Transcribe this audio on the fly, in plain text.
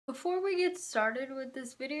Before we get started with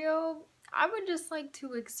this video, I would just like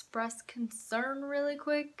to express concern really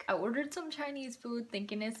quick. I ordered some Chinese food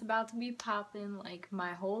thinking it's about to be poppin', like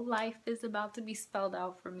my whole life is about to be spelled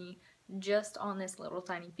out for me just on this little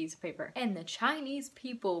tiny piece of paper. And the Chinese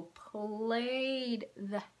people played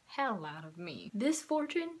the hell out of me. This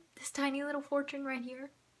fortune, this tiny little fortune right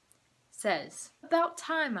here, says, "About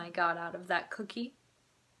time I got out of that cookie."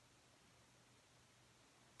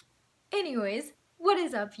 Anyways, what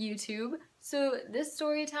is up, YouTube? So this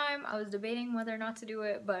story time, I was debating whether or not to do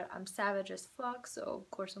it, but I'm savage as fuck, so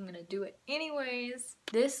of course I'm gonna do it anyways.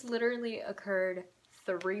 This literally occurred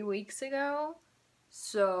 3 weeks ago,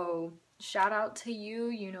 so shout out to you.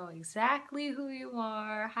 You know exactly who you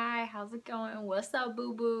are. Hi, how's it going? What's up,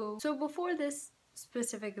 boo-boo? So before this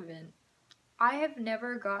specific event, I have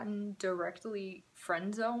never gotten directly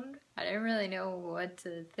friend-zoned. I didn't really know what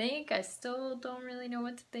to think. I still don't really know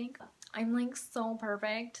what to think. I'm like so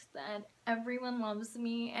perfect that everyone loves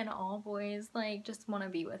me and all boys like just want to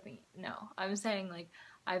be with me. No, I'm saying like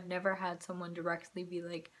I've never had someone directly be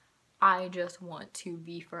like, I just want to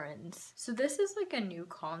be friends. So this is like a new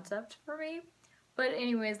concept for me. But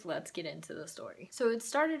anyways, let's get into the story. So it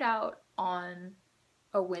started out on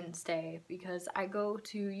a Wednesday because I go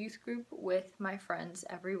to youth group with my friends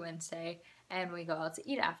every Wednesday and we go out to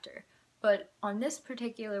eat after. But on this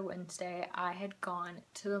particular Wednesday, I had gone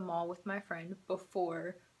to the mall with my friend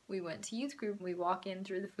before we went to youth group. We walk in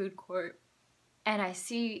through the food court and I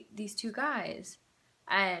see these two guys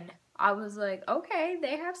and I was like, okay,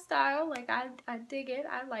 they have style, like I dig it,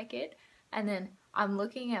 I like it. And then I'm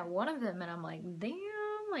looking at one of them and I'm like, damn,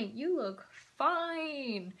 like you look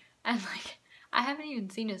fine. And like I haven't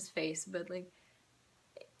even seen his face, but like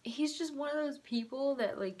he's just one of those people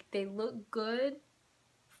that like they look good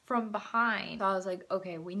from behind. So I was like,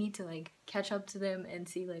 okay, we need to like catch up to them and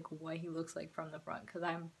see like what he looks like from the front, because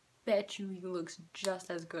I bet you he looks just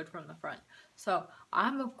as good from the front. So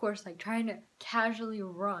I'm of course like trying to casually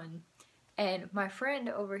run, and my friend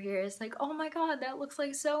over here is like, oh my god, that looks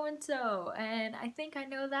like so and so, and I think I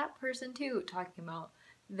know that person too, talking about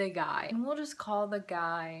the guy. And we'll just call the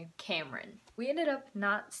guy Cameron. We ended up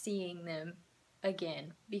not seeing them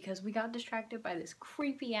again because we got distracted by this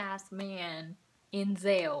creepy ass man in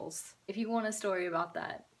Zales. If you want a story about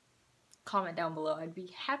that, comment down below. I'd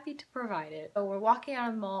be happy to provide it. So we're walking out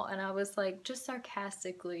of the mall and I was like, just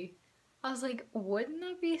sarcastically, I was like, wouldn't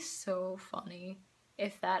that be so funny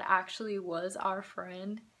if that actually was our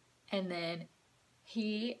friend and then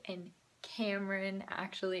he and Cameron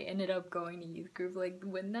actually ended up going to youth group? Like,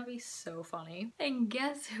 wouldn't that be so funny? And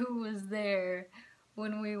guess who was there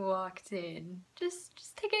when we walked in?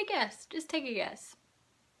 Just take a guess. Just take a guess.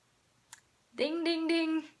 Ding, ding,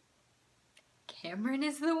 ding. Cameron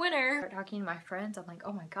is the winner. I start talking to my friends. I'm like,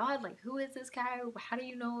 oh my god, like who is this guy? How do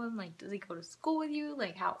you know him? Like, does he go to school with you?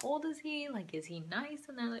 Like, how old is he? Like, is he nice?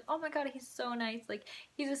 And they're like, oh my god, he's so nice. Like,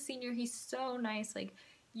 he's a senior. He's so nice. Like,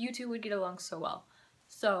 you two would get along so well.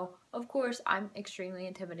 So, of course, I'm extremely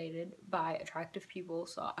intimidated by attractive people,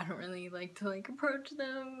 so I don't really like to like approach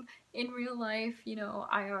them in real life, you know,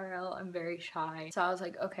 IRL. I'm very shy. So I was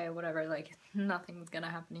like, okay, whatever, like nothing's gonna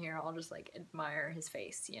happen here. I'll just like admire his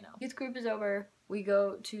face, you know. Youth group is over. We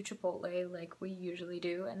go to Chipotle like we usually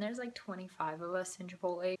do, and there's like 25 of us in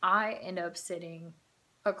Chipotle. I end up sitting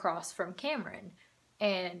across from Cameron,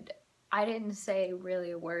 and I didn't say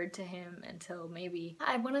really a word to him until maybe,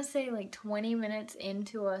 I want to say like 20 minutes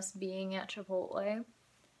into us being at Chipotle.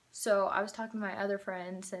 So I was talking to my other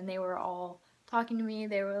friends and they were all talking to me.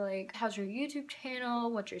 They were like, how's your YouTube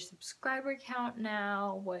channel? What's your subscriber count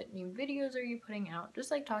now? What new videos are you putting out?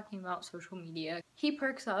 Just like talking about social media. He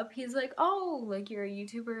perks up. He's like, oh, like you're a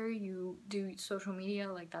YouTuber, you do social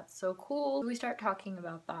media, like that's so cool. We start talking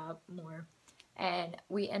about that more and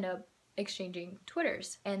we end up exchanging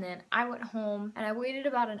Twitters. And then I went home and I waited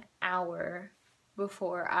about an hour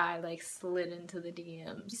before I like slid into the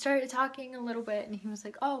DMs. We started talking a little bit and he was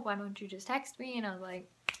like, oh, why don't you just text me? And I was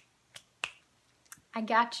like, I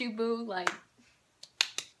got you, boo, like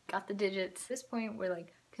got the digits. At this point we're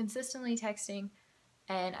like consistently texting,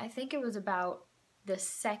 and I think it was about the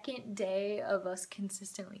second day of us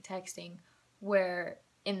consistently texting where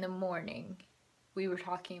in the morning we were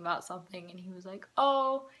talking about something and he was like,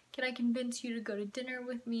 oh, can I convince you to go to dinner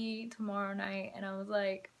with me tomorrow night? And I was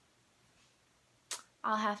like,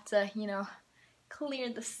 I'll have to, you know,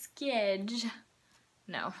 clear the skidge.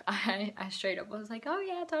 No, I straight up was like, oh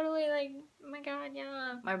yeah, totally, like, oh my god,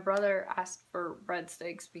 yeah. My brother asked for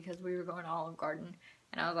breadsticks because we were going to Olive Garden,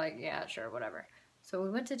 and I was like, yeah, sure, whatever. So we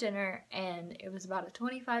went to dinner, and it was about a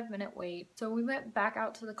 25-minute wait. So we went back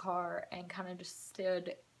out to the car and kind of just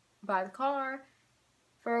stood by the car,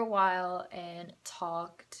 for a while and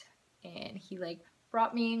talked, and he like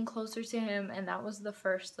brought me in closer to him, and that was the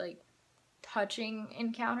first like touching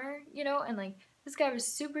encounter, you know. And like this guy was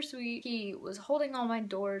super sweet. He was holding all my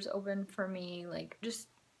doors open for me, like just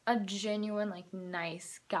a genuine like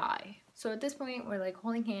nice guy. So at this point we're like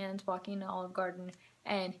holding hands walking to Olive Garden,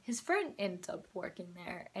 and his friend ends up working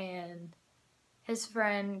there, and his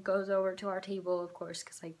friend goes over to our table, of course,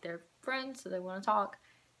 because like they're friends, so they want to talk.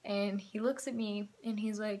 And he looks at me and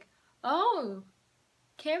he's like, "Oh,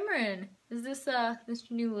 Cameron, is this your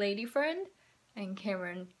new lady friend?" And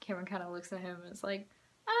Cameron kind of looks at him and is like,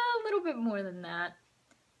 a little bit more than that.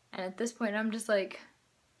 And at this point, I'm just like,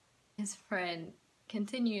 his friend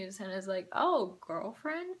continues and is like, "Oh,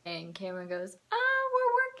 girlfriend?" And Cameron goes,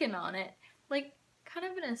 "We're working on it." Like, kind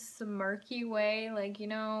of in a smirky way, like, you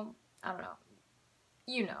know, I don't know.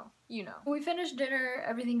 You know. We finished dinner,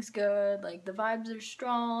 everything's good, like the vibes are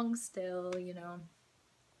strong still, you know.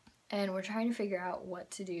 And we're trying to figure out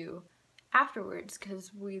what to do afterwards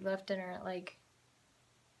because we left dinner at like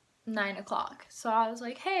 9 o'clock. So I was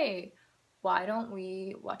like, hey, why don't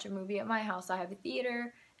we watch a movie at my house? I have a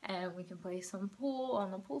theater and we can play some pool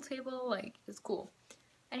on the pool table, like it's cool.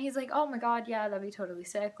 And he's like, oh my god, yeah, that'd be totally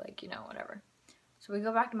sick, like, you know, whatever. So we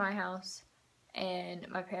go back to my house, and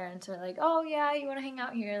my parents are like, oh yeah, you want to hang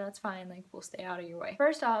out here, that's fine, like we'll stay out of your way.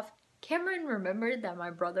 First off, Cameron remembered that my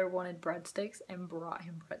brother wanted breadsticks and brought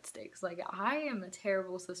him breadsticks. Like, I am a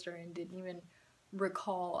terrible sister and didn't even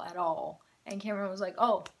recall at all. And Cameron was like,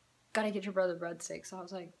 oh, gotta get your brother breadsticks. So I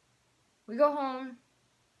was like, we go home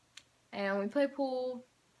and we play pool,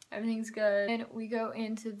 everything's good. And we go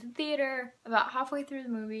into the theater. About halfway through the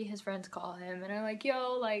movie, his friends call him and are like,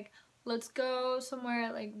 yo, like, let's go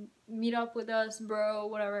somewhere, like, meet up with us, bro,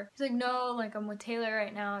 whatever. He's like, no, like, I'm with Taylor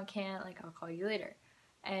right now, I can't, like, I'll call you later.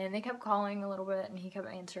 And they kept calling a little bit and he kept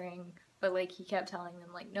answering, but like he kept telling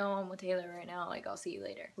them like, no, I'm with Taylor right now, like I'll see you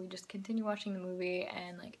later. We just continue watching the movie,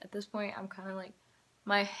 and like at this point I'm kind of like,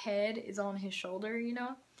 my head is on his shoulder, you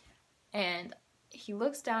know, and he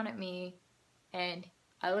looks down at me and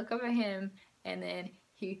I look up at him, and then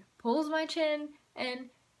he pulls my chin and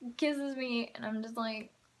kisses me, and I'm just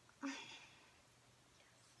like,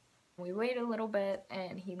 we wait a little bit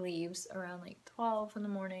and he leaves around like 12 in the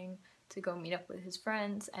morning to go meet up with his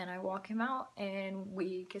friends, and I walk him out and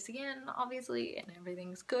we kiss again, obviously, and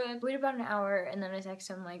everything's good. Wait about an hour and then I text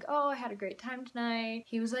him like, oh, I had a great time tonight.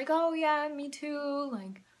 He was like, oh yeah, me too,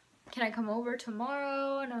 like, can I come over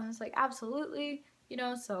tomorrow? And I was like, absolutely, you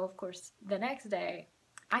know. So of course the next day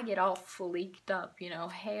I get all fleeked up, you know,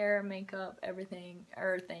 hair, makeup, everything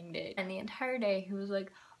did. And the entire day he was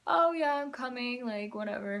like, oh yeah, I'm coming, like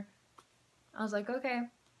whatever. I was like, okay.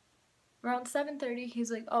 Around 7:30,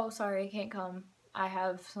 he's like, oh, sorry, I can't come. I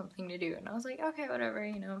have something to do. And I was like, okay, whatever,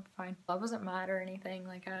 you know, fine. I wasn't mad or anything.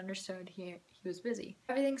 Like, I understood he was busy.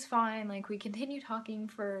 Everything's fine. Like, we continue talking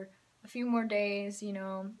for a few more days, you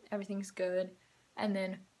know, everything's good. And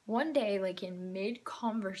then one day, like, in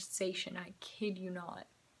mid-conversation, I kid you not,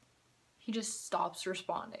 he just stops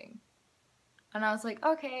responding. And I was like,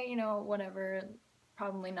 okay, you know, whatever,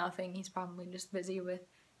 probably nothing. He's probably just busy with,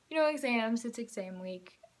 you know, exams. It's exam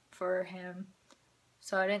week for him,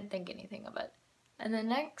 so I didn't think anything of it. And the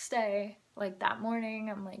next day, like that morning,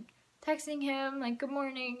 I'm like texting him like, good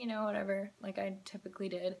morning, you know, whatever, like I typically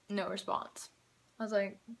did. No response. I was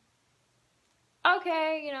like,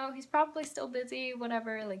 okay, you know, he's probably still busy,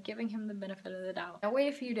 whatever, like giving him the benefit of the doubt. I wait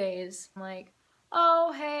a few days. I'm like,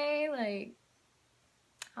 oh hey, like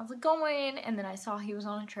how's it going? And then I saw he was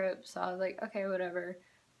on a trip, so I was like, okay, whatever,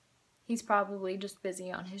 he's probably just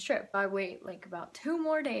busy on his trip. I wait like about 2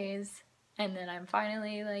 more days, and then I'm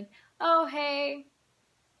finally like, oh hey,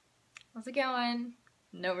 how's it going?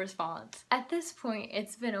 No response. At this point,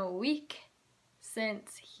 it's been a week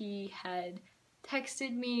since he had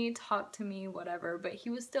texted me, talked to me, whatever, but he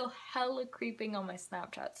was still hella creeping on my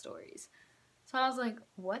Snapchat stories. So I was like,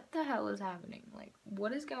 what the hell is happening? Like,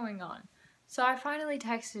 what is going on? So I finally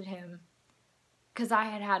texted him because I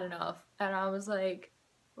had had enough, and I was like,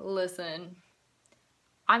 listen,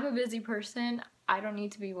 I'm a busy person. I don't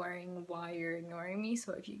need to be worrying why you're ignoring me,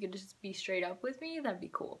 so if you could just be straight up with me, that'd be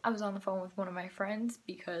cool. I was on the phone with one of my friends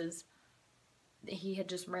because he had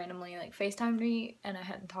just randomly like FaceTimed me and I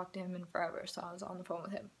hadn't talked to him in forever, so I was on the phone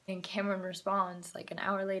with him. And Cameron responds like an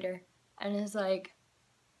hour later and is like,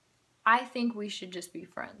 I think we should just be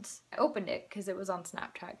friends. I opened it because it was on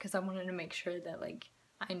Snapchat because I wanted to make sure that like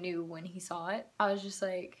I knew when he saw it. I was just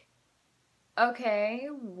like, okay,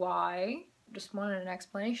 why? Just wanted an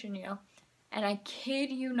explanation, you know? And I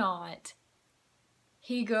kid you not,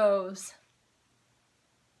 he goes,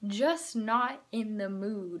 just not in the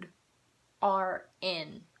mood are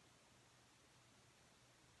in.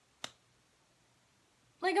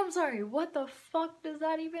 Like, I'm sorry, what the fuck does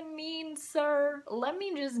that even mean, sir? Let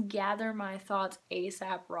me just gather my thoughts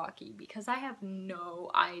ASAP Rocky, because I have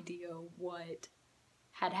no idea what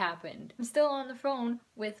had happened. I'm still on the phone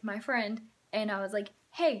with my friend, and I was like,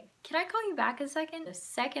 hey, can I call you back a second? The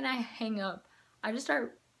second I hang up, I just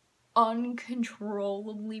start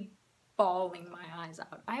uncontrollably bawling my eyes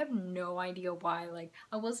out. I have no idea why. Like,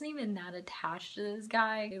 I wasn't even that attached to this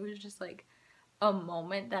guy. It was just like a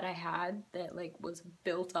moment that I had that like was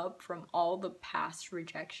built up from all the past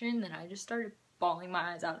rejection, and I just started bawling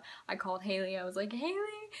my eyes out. I called Haley. I was like, Haley,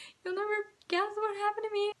 you'll never guess what happened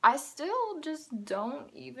to me. I still just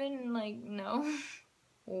don't even like know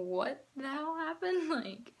what the hell happened.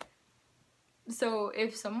 Like, so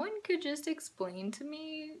if someone could just explain to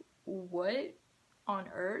me what on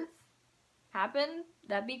earth happened,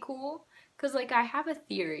 that'd be cool. Cause like I have a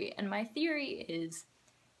theory, and my theory is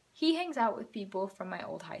he hangs out with people from my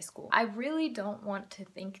old high school. I really don't want to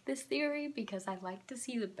think this theory because I like to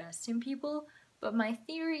see the best in people, but my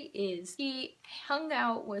theory is he hung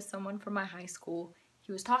out with someone from my high school.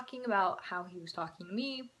 He was talking about how he was talking to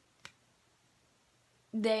me.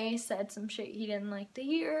 They said some shit he didn't like to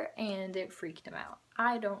hear, and it freaked him out.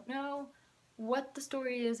 I don't know what the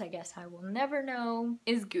story is. I guess I will never know.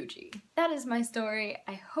 Is Gucci. That is my story.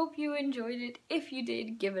 I hope you enjoyed it. If you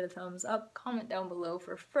did, give it a thumbs up. Comment down below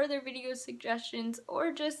for further video suggestions,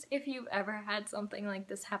 or just if you've ever had something like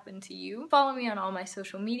this happen to you. Follow me on all my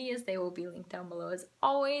social medias. They will be linked down below as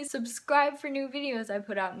always. Subscribe for new videos. I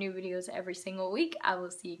put out new videos every single week. I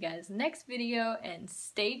will see you guys next video, and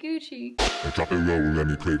stay Gucci. Drop it low, let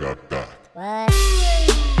me play that back.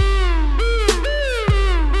 What?